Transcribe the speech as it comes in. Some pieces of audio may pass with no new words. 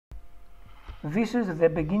This is the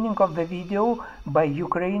beginning of the video by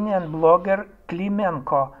Ukrainian blogger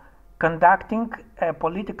Klymenko conducting a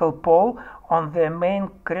political poll on the main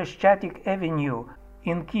Kijeve2 Avenue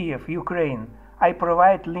in Kiev, Ukraine. I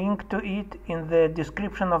provide link to it in the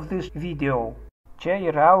description of this video. Čia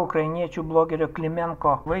yra ukrainiečių blogerio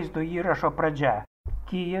Klymenko vaizdo įrašo pradžia.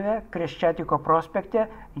 Kijeve, Kijeve2 prospekte,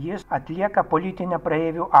 jis atlieka politinę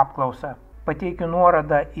praeivių apklausą. Pateikiu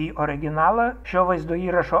nuorodą į originalą šio vaizdo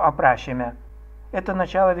įrašо aprašyme. Это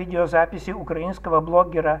начало видеозаписи украинского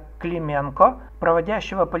блогера Klymenko,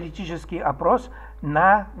 проводящего политический опрос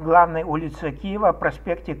на главной улице Киева,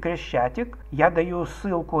 проспекте Крещатик. Я даю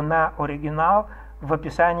ссылку на оригинал в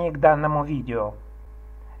описании к данному видео.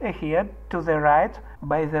 Ahead, to the right,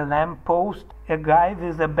 by the lamp post, a guy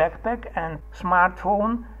with a backpack and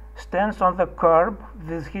smartphone stands on the curb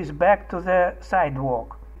with his back to the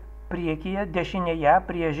sidewalk. Priekyje, dešinėje,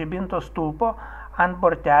 prie žibinto stulpo, ant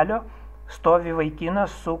bortelio, stovi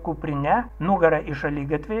vaikinas su kuprine, нугара į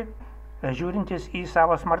šaligatvį, žiūrintis į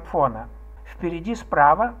savo смартфона. Впереди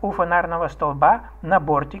справа, у фонарного столба, на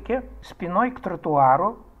бортике, спиной к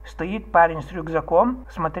тротуару, стоит парень с рюкзаком,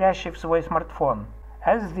 смотрящий в свой смартфон.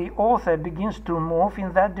 As the author begins to move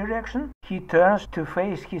in that direction, he turns to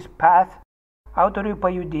face his path. Autoriui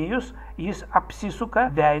pajudėjus, jis apsisuka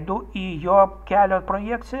veiду į jo kelio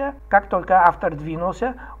проекцию. Как только автор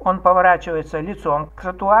двинулся, он поворачивается лицом к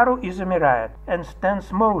тротуару и замирает, and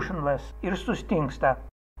stands motionless, ir sustingsta.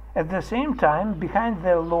 At the same time, behind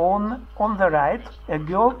the lawn on the right, a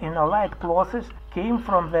girl in a light clothes came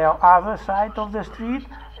from the other side of the street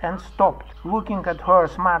and stopped, looking at her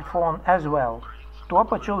smartphone as well. Tuo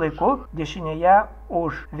pačiu laiku dešinėje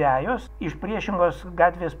už vejos iš priešingos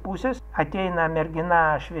gatvės pusės ateina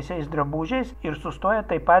mergина šviesiais drabužiais ir sustoja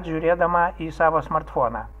taip pat žiūrėdama į savo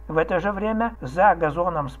смартфона. В это же время за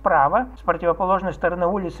газоном справа с противоположной стороны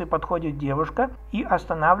улицы подходит девушка и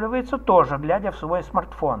останавливается тоже, глядя в свой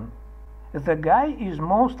смартфон. The guy is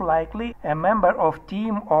most likely a member of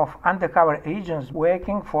team of undercover agents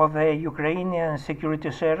working for the Ukrainian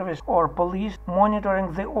security service or police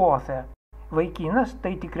monitoring the author. Vaikinas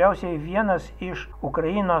tai tikriausiai vienas iš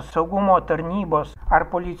Ukrainos saugumo tarnybos ar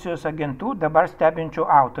policijos agentų, dabar stebinčių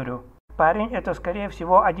autorių. Парень – это, скорее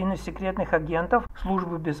всего, один из секретных агентов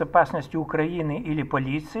службы безопасности Украины или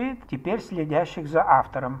полиции, теперь следящих за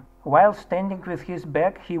автором. While standing with his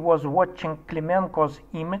back, he was watching Klymenko's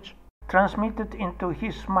image, transmitted into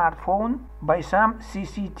his smartphone by some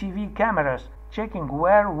CCTV cameras, checking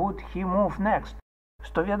where would he move next.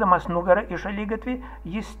 Stovėdamas nugarą į šaligatvį,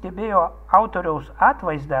 jis stebėjo autoriaus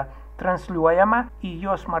atvaizdą, transliuojamą į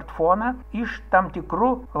jo смартфона iš там tikrų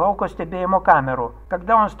lauko стебеемо камеру.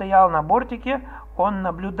 Когда он стоял на бортике, он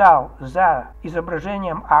наблюдал за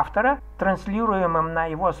изображением автора, транслируемым на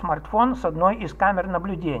его смартфон с одной из камер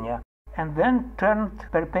наблюдения, and then turned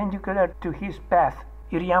perpendicular to his path.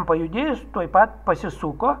 Ir jam pajudėjus, tuoj pat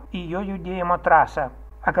pasisuko į jo judėjimo trasą.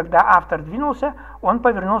 А когда автор двинулся, он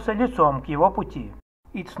повернулся лицом к его пути.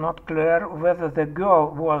 It's not clear whether the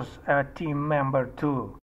girl was a team member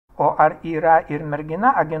too. O ar yra ir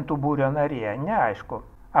mergina agentų būrio narė, неaišku.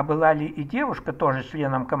 А была ли и девушка тоже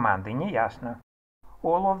членом команды, неясно.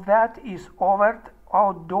 All of that is overt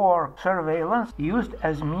outdoor surveillance used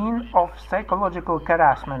as mean of psychological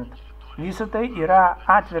harassment. Visa tai yra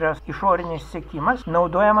atviras išorinis sekimas,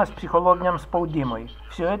 naudojamas психологическим spaudimui.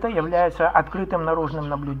 Все это является открытым наружным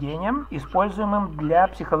наблюдением, используемым для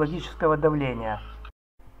психологического давления.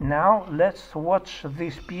 Now let's watch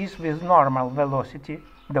this piece with normal velocity.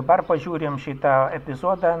 Dabar pažiūrim šitą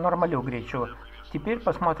эпизоdą normaliu greičiu. Теперь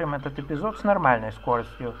посмотрим этот эпизод с нормальной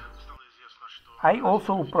скоростью. I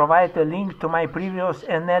also provide a link to my previous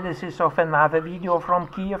analysis of another video from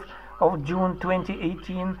Kiev of June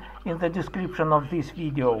 2018 in the description of this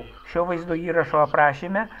video. Šio vaizdo įrašo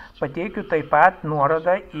aprašyme pateikiu taip pat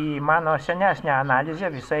nuorodą į mano senesnę analizę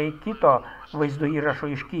visai kito vaizdo įrašo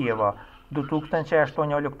iš Киева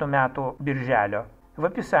 2018 мету биржалю. В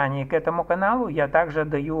описании к этому каналу я также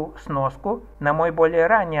даю сноску на мой более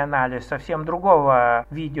ранний анализ совсем другого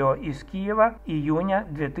видео из Киева июня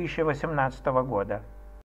 2018 года.